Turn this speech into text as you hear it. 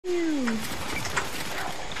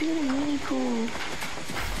do the mini pool.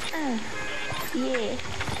 Yeah.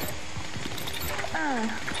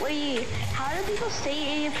 Wait, how do people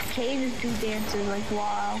stay AFK and just do dances? Like,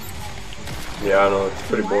 wow. Yeah, I know, it's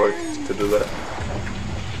pretty boring to do that.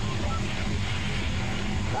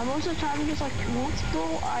 Most of the time, just like 2 months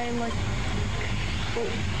ago, I like, wait,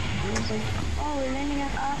 it was like, oh, we're landing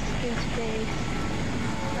at Oscar's base.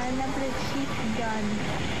 And I remember the cheap gun.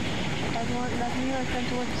 That's me and my friends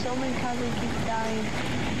went so many times we keep dying.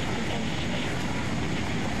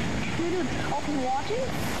 Dude, I was watching,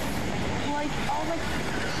 like, I was like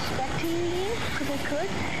spectating you, because I could,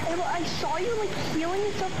 and I saw you like healing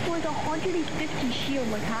yourself for like 150 shield,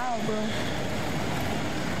 like how, bro?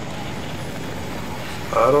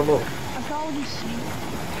 I don't know. I probably see.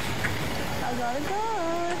 I got a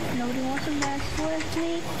gun. Nobody wants to mess with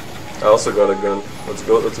me. I also got a gun. Let's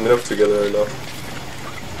go. Let's meet up together right now.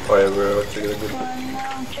 Oh yeah, we're together. Good.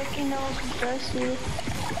 Now I'm checking those dresses.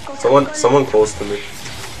 Someone close to me.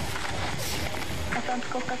 I found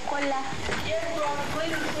Coca-Cola.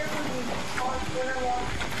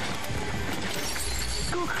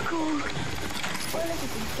 Coca-Cola. What if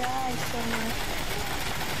it's a guy somewhere?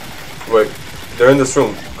 Wait, they're in this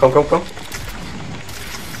room. Come.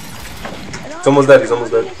 He's almost dead. He's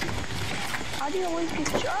almost dead. How do you always get I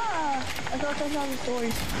thought that's how the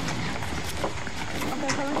story.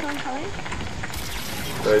 Okay, coming.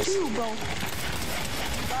 Nice. Two, bro.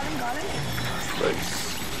 Got him. Nice.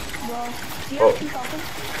 Bro, do you have 2 shotguns?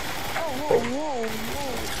 Oh, whoa.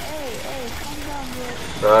 Hey, calm down, bro.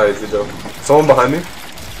 Nice, good job. Someone behind me?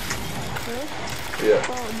 Really? Yeah.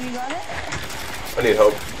 Bro, do you got it? I need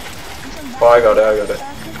help. Oh, I got it.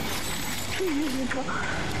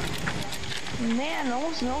 Man,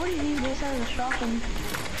 almost nobody these days has a shotgun.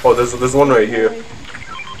 Oh, there's one right here.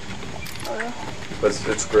 Oh, yeah? But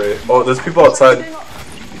it's great. Oh, there's people outside.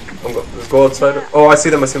 Let's go outside. Oh, I see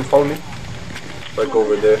them. Follow me. Like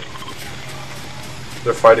over there.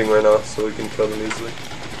 They're fighting right now, so we can kill them easily.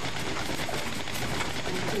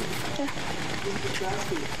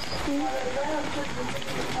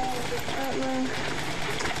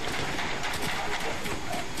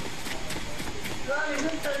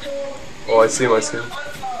 Oh, I see him. I'm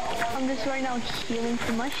just right now healing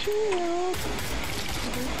for my shield.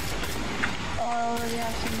 Oh, I already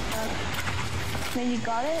have some stuff. Maybe you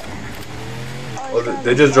got it? Oh,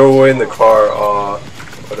 they just drove away in the car.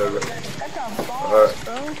 Whatever. That's a boss,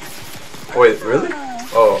 bro. Wait, really?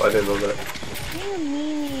 Oh, I didn't know that. You're a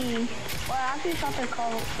meanie. Well, I actually shot the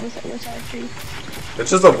car with that tree.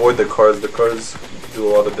 Let's just avoid the cars. The cars do a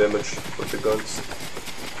lot of damage with the guns.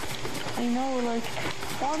 I know, like,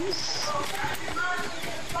 once.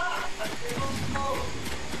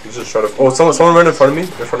 You just try to. Oh, someone ran in front of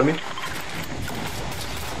me.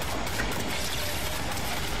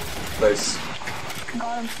 Nice.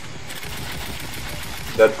 Got him.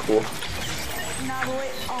 That's cool. Now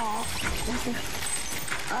wait. Aw. Okay.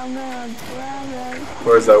 I'm gonna grab that.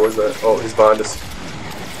 Where's that? Oh, he's behind us.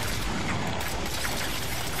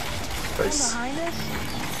 Nice. Behind us?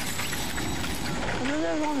 I knew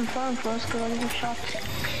there was one in front of us because I was shocked.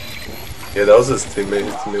 Yeah, that was his teammate.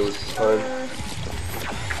 His teammate was behind.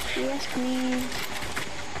 Yes, please.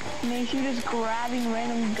 Makes you just grabbing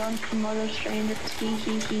random guns from other strangers.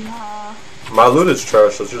 Hee ha. My loot is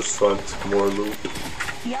trash. Let's just find more loot.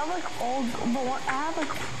 You have like old, but what, I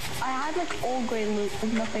had like old gray loot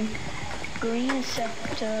with nothing green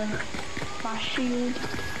except my shield.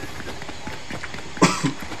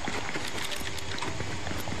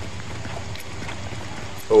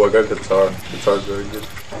 Oh, I got guitar. Guitar's very good.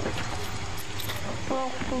 Well,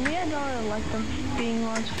 for me, I don't really like them, being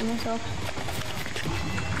honest for myself.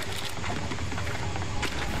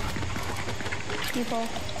 People.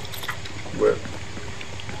 Where?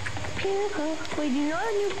 People. Wait, do you know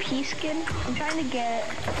the new P skin? I'm trying to get it.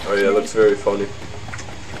 Oh yeah, it looks very funny.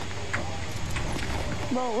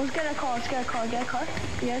 Well, let's get a car. Get a car.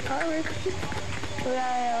 Where? Oh,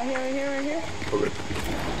 yeah, right here. Okay.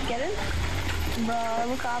 Get it? Bro,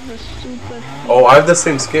 look at the stupid. Oh, I have the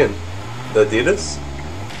same skin. The Adidas?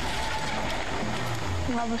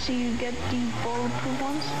 Obviously, you get these bulletproof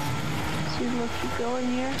ones. See what you go in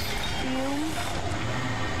here. Steal.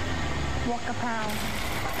 Walk a pound.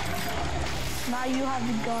 Now you have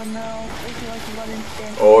the gun now. If you like to run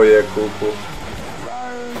instead. Oh yeah, cool.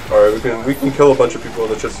 Alright, we can kill a bunch of people.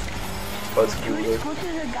 Let's just find some people there. Go to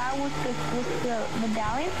the guy with the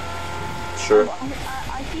medallion. Sure.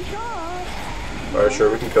 I see shots. Alright, sure,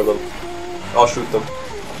 we can kill them. I'll shoot them.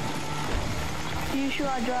 You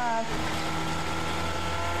should drive.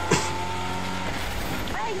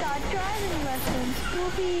 I got driving lessons.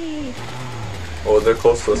 Whoopee. Oh, they're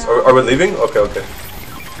close to us. Are we leaving? Okay.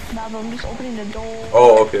 Nah, but I'm just opening the door.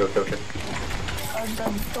 Oh, okay, okay, okay.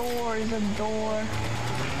 The door is a door.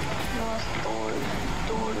 No, it's door.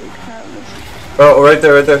 Door. Oh, right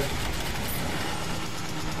there, right there.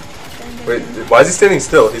 Wait, why is he standing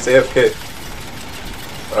still? He's AFK.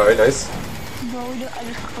 Alright, nice. Bro,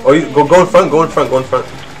 Oh, you go in front, go in front, go in front.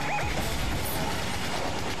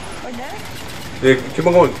 Right there? Yeah, keep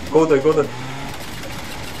on going. Go there, go there.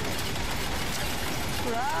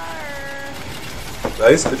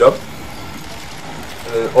 Nice, good job.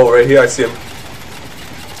 And then, oh, right here, I see him.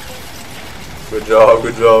 Good job,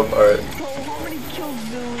 good job. Alright. So how many kills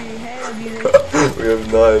do we have? We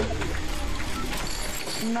have 9.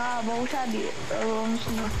 Nah, but we had the I'm just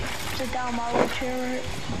gonna sit down my little chair.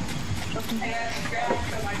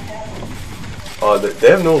 Oh, they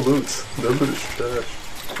have no loot. Their loot is trash.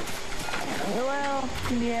 Well,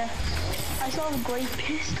 yeah. I saw a great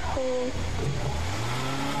pistol.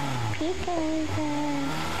 Oh,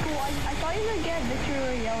 I thought you were gonna get Victory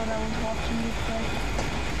Royale when I was watching you play.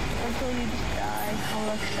 Until you just died. I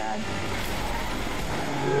was sad.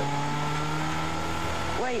 Yeah.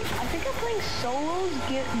 Wait, I think playing solos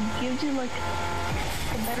gives you like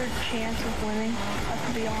a better chance of winning. I have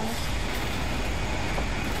to be honest.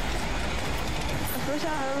 The first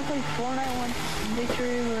time I ever played Fortnite won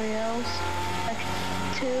Victory Royales, like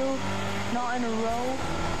 2, not in a row.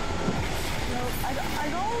 No, I got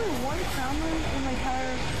only 1 crown win in my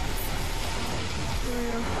entire 3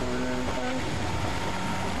 or 4 or 5.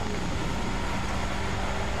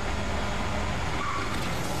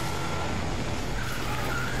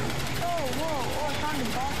 Oh, whoa, I found a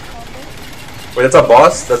boss couple. Wait, that's a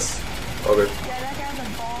boss? That's... okay. Yeah, that guy's a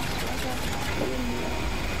boss.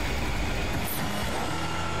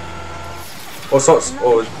 Oh, so...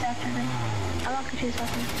 oh... I'm not gonna chase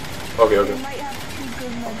after him. Okay, okay. He might have 2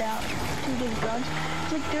 good medals, 2 good guns.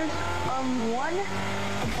 It's like there's, a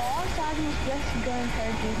boss that has the best gun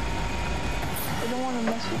compared to. I don't want to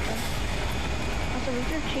mess with them. Also, if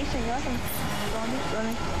you're chasing us, I'm just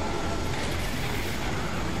running.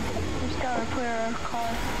 Just gotta repair our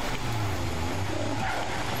car.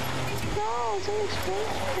 No, it's so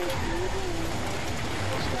expensive.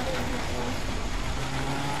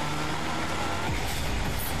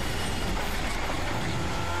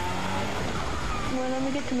 Well, let me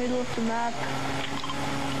get to the middle of the map.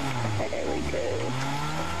 There we go.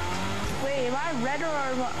 Wait, am I red or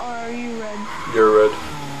are you red? You're red.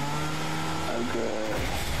 Oh, good.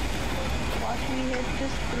 Watch me hit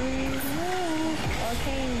this 3. No.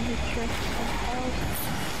 Okay, the tricks of health.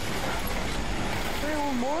 Wait,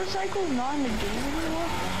 were motorcycles not in the game anymore?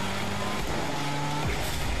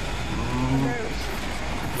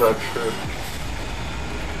 Not sure.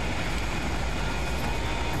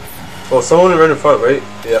 Oh, someone right in front, right?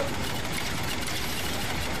 Yeah.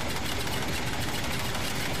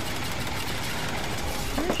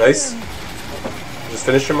 Nice. Just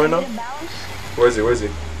finish him right now? Where is he? Where is he?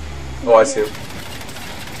 Oh, I see him.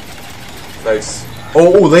 Nice.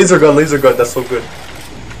 Oh, laser gun, laser gun. That's so good.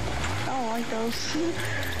 I don't like those.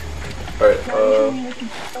 Alright,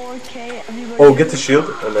 oh, get the shield.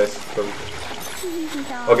 Oh, nice.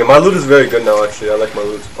 Okay, my loot is very good now, actually. I like my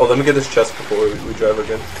loot. Oh, let me get this chest before we drive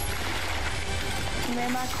again.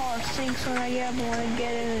 Man, my car sinks when I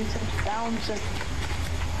get in and it's bouncing.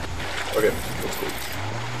 Okay, that's cool.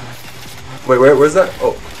 Wait, where's that?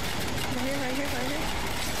 Oh. Right here.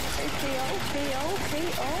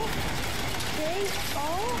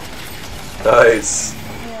 Nice.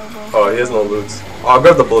 Oh, he has no loot. Oh, I'll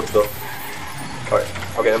grab the bullets though. Alright,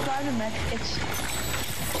 okay.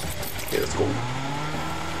 Yeah, that's cool.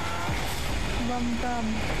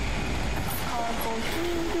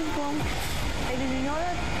 Hey, did you know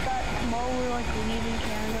that tomorrow we're like leaving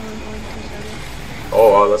Canada, we're going to Australia? Oh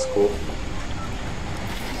wow, that's cool. This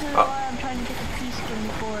is why I'm trying to get the peace skin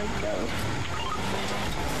before I go.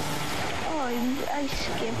 Oh, I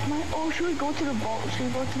skipped my... Oh, should we go to the boat? Should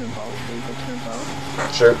we go to the boat?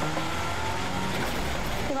 Sure.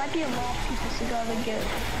 There might be a lot of people so gotta get...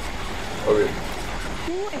 Okay.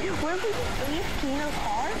 Wait, where if we just clean our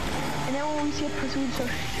car? And then when we see a person, we start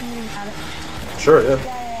shooting at it. Sure, yeah.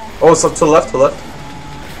 Yeah. Oh, so to the left, Let's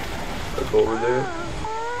go over there.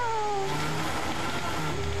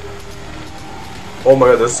 Oh my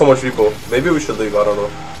god, there's so much people. Maybe we should leave, I don't know.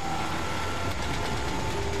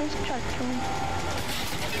 Let's try to kill him.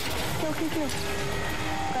 Kill.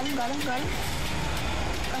 Got him.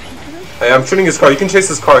 Hey, I'm shooting his car. You can chase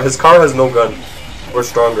his car. His car has no gun. We're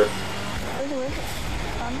stronger. Where's it?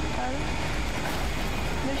 Got him.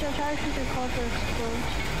 Maybe I'll try to shoot your car to explode.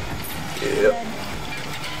 Yep.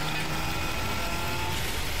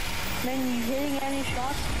 Man, you hitting any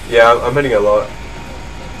shots? Yeah, I'm hitting a lot.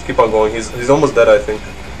 Keep on going. He's almost dead, I think. I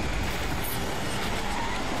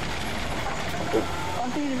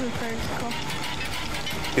think it is a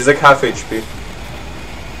first. He's like half HP.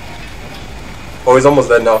 Oh, he's almost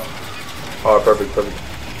dead now. Oh, perfect, perfect.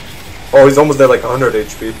 Oh, he's almost dead, like 100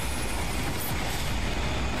 HP.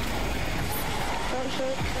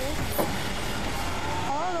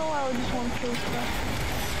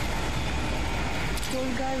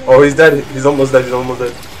 Oh, he's dead. He's almost dead. He's almost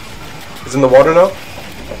dead. He's in the water now.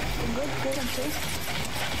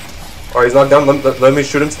 Alright, he's knocked down. Let me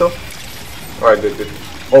shoot him still. Alright, good, good.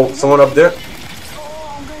 Oh, someone up there.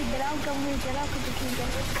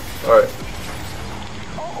 Alright.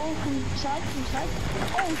 Oh, from side.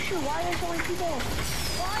 Oh shoot, why are there so many people?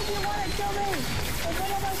 Why do you want to kill me?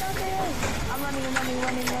 I'm running.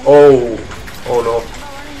 Oh no. I'm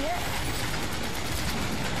not running yet.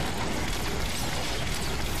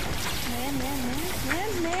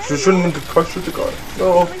 Man. Shoot him in the car, shoot the car.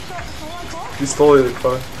 No. He stole the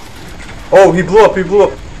car. Oh, he blew up.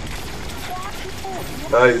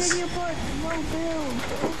 Nice.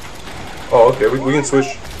 Oh, okay, we can switch. I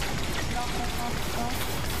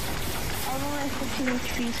was only 15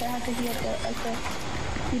 HP, so I had to heal the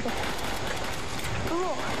people.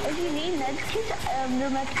 Oh, if you need medkits, the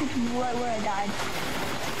medkits right where I died.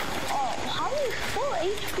 Oh, how are you full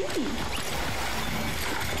HP?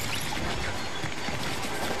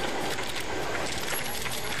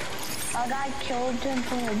 A guy killed him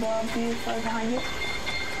from above you, so behind you.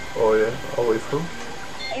 Oh yeah, I'll wait for him.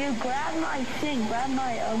 And you grab my thing, grab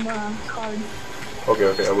my card.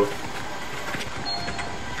 Okay, I will.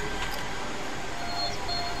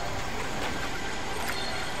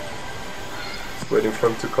 Just waiting for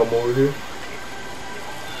him to come over here.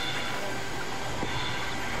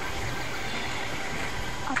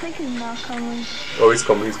 I think he's not coming. Oh, he's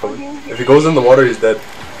coming. If he goes in the water, he's dead.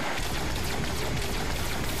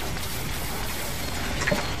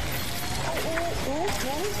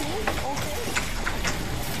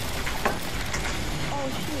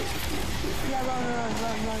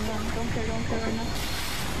 Run. Don't care right now.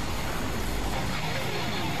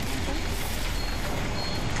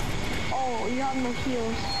 Oh, you have no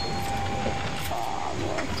heals. Oh,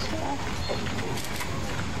 what's that?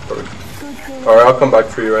 Good. Alright, I'll come back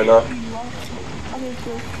for you right now. Okay,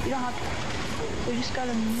 cool. You don't have to. We just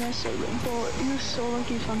gotta mess it. Bro, you're so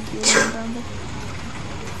lucky if I'm healing down there.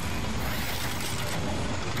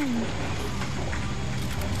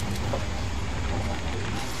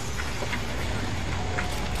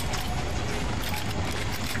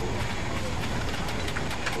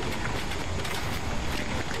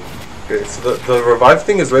 Okay, so the revive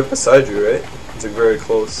thing is right beside you, right? It's like very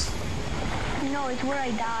close. No, it's where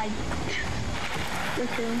I died.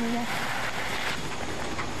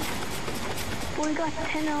 Well, we got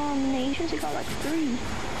 10 eliminations, we got like 3.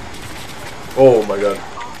 Oh my god.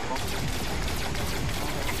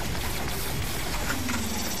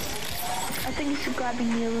 I think it's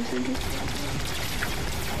grabbing heals. I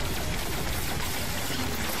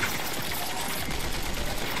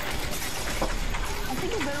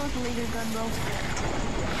think it's better with the laser gun, bro.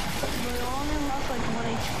 But it only lost like 1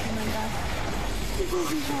 HP like that.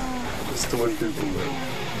 There's too much people there.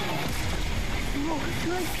 No, it's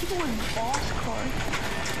like people with boss cards.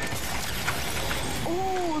 Oh,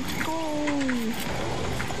 let's go.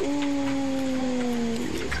 Ooh,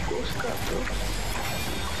 let's go scrap, bro.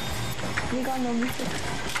 You got no music.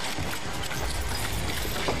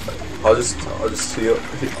 I'll just heal.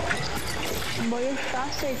 But you're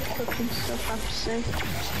faster equipped and stuff, I have to say.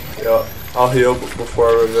 Yeah, I'll heal before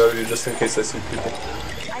I revive you just in case I see people.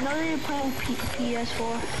 I know that you're playing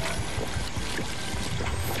PS4.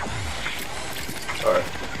 Alright.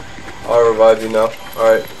 I'll revive you now.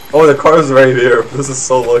 Alright. Oh, the car is right here. This is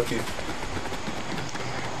so lucky.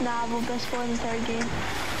 Nah, we'll best for in the third game.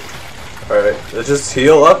 Alright, let's just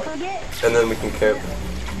heal up and then we can camp.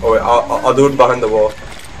 Oh wait, I'll do it behind the wall.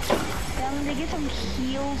 Then when they get some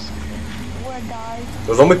heals, we'll die.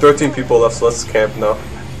 There's only 13 people left, so let's camp now.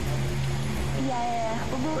 Yeah.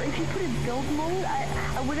 Well, if you put in build mode,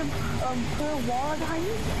 I would have put a wall behind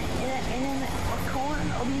you, and then a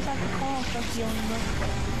cone, I'll use like a cone, I'll start healing, bro.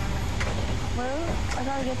 Well, I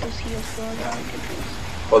gotta get those heals, bro.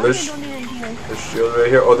 Oh, there's shield right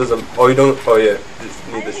here. Oh, there's a. Oh, you don't. Oh, yeah. You just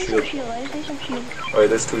need the shield. Oh, yeah,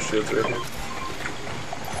 there's 2 shields right here.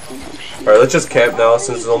 Alright, let's just camp now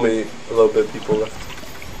since there's only a little bit of people left.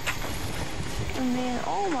 Man,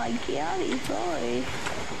 oh my god, he's sorry.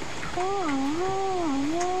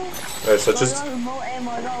 Alright, so just. I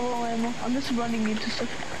got low ammo. I'm just running into stuff.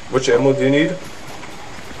 Which ammo do you need?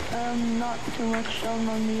 Not too much on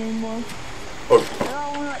me anymore. Oh. I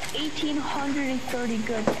got only like 1,830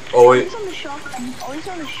 good. Oh wait. At least on the shotgun. At least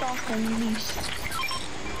on the shotgun, at least.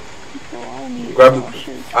 So Grab the,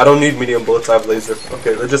 I don't need medium bullets, I have laser.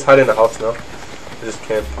 Okay, let's just hide in the house now. I just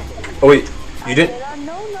can't. Oh wait, you didn't?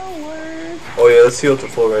 No word. Oh yeah, let's heal to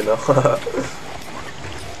full right now. Go.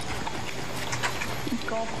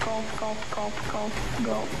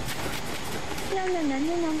 No.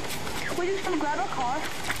 We just gonna grab a car.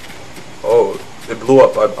 Oh, it blew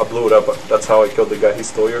up. I blew it up. That's how I killed the guy. He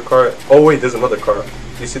stole your car. Oh wait, there's another car.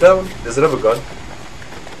 Do you see that one? Does it have a gun?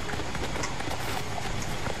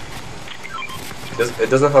 It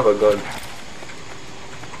doesn't have a gun.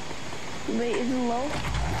 Wait, is it low?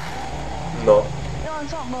 No. No,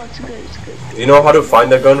 it's not low. It's good. Do you know how to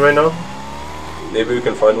find that gun right now? Maybe we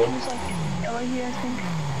can find one. It's like right here, I think.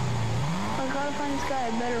 I gotta find this guy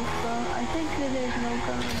a better phone. I think that there's no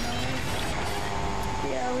gun right now.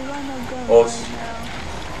 Yeah, we got no gun right now.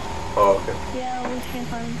 Oh, okay. Yeah, we can't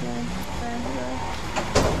find a gun.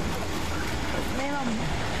 Man, I'm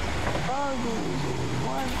ugly.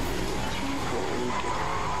 1, 2, 3.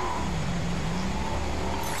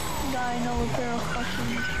 I know a pair of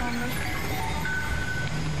questions from this.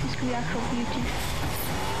 This could be actual beauty.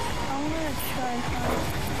 I'm gonna try hard.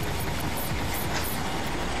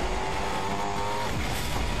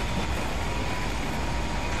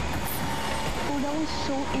 Oh, that was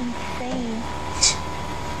so insane.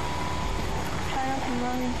 Try not to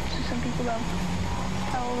run into some people that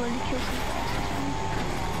I already killed some fast.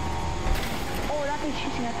 Oh, that thing's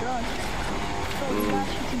shooting after us. Oh,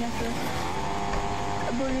 that's shooting after us.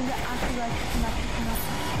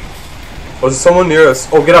 Oh, there's someone near us.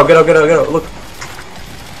 Oh, get out. Look.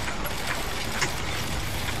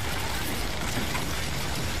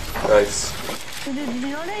 Nice. So dude, did you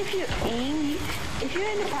know that if you aim, if you're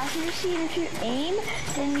in the passenger seat, if you aim,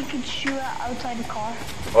 then you can shoot outside the car?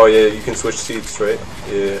 Oh yeah, you can switch seats, right?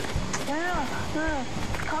 Yeah. No.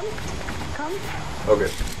 Come.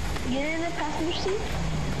 Okay. Get in the passenger seat.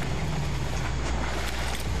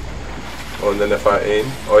 Oh, and then if I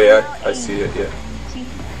aim, oh yeah, I see it, yeah. See?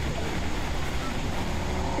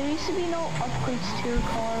 There used to be no upgrades to your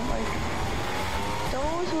car, like,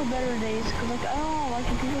 those were better days, cause like, I don't know, like,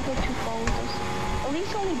 if people go too far with us, at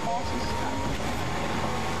least only bosses have.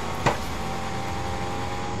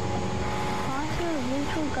 Why is there a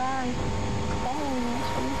virtual guy following us?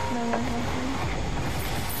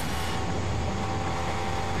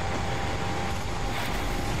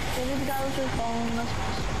 Maybe the guy was just following us.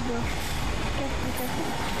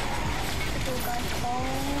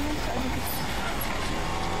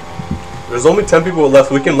 There's only 10 people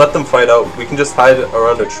left. We can let them fight out. We can just hide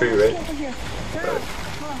around a tree, right? Wait,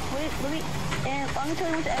 let me. And I'm gonna tell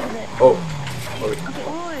you what to exit. Oh. Okay. Okay.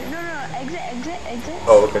 Wait. No. Exit.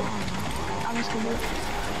 Oh, okay. I'm just gonna do it.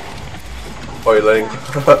 Oh, you're letting.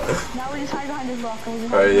 Now we just hide behind this rock.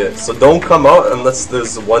 Alright, yeah. So don't come out unless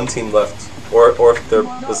there's one team left. Or if they're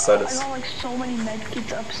beside us. I got like so many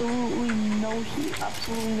medkits, absolutely no heat,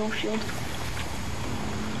 absolutely no shield.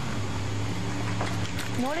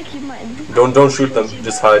 You know what I keep my Don't shoot them,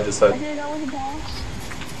 just hide. I did that with the boss.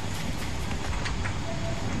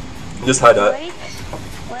 Just hide that.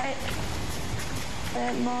 Wait,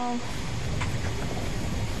 Mom.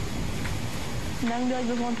 Now I'm gonna be like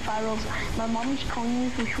those one spirals. My mom is calling me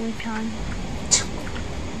for sweet time.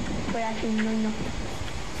 Wait, actually, no.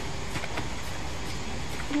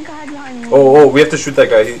 Oh, we have to shoot that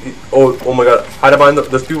guy. Oh my god. Hide behind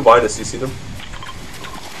there's people behind us. You see them?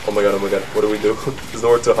 Oh my god. What do we do? There's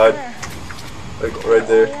nowhere to hide. Like, right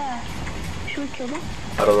there. Yeah. Should we kill them?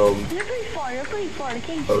 I don't know. They're pretty far. They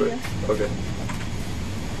can't see us. Okay.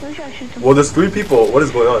 Maybe I shoot them. Well, there's 3 people. What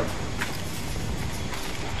is going on?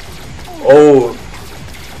 Oh.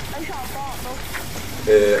 I shot a ball, bro.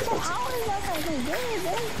 Yeah. Oh, how is that guy so dead,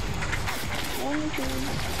 Looney Tunes.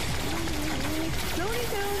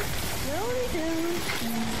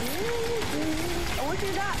 I wish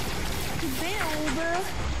you got build.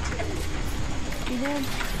 You did.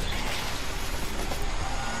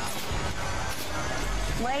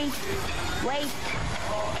 Wait,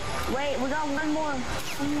 we got one more.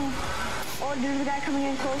 Oh, there's a guy coming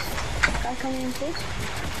in close.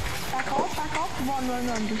 Back off.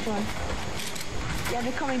 Run, just run. Yeah,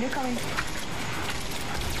 they're coming.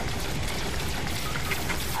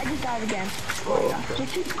 I just died again. Oh, okay.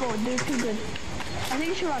 Just keep going, they're too good. I think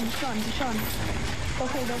you should run, just run.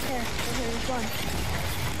 Okay, don't care, just run.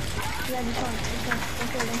 Yeah, just run,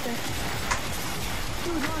 don't care.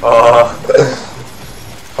 Dude,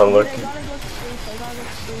 unlucky. I gotta go to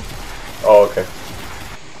sleep. Oh, okay.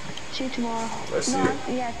 See you tomorrow. I see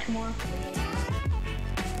you. Yeah, tomorrow.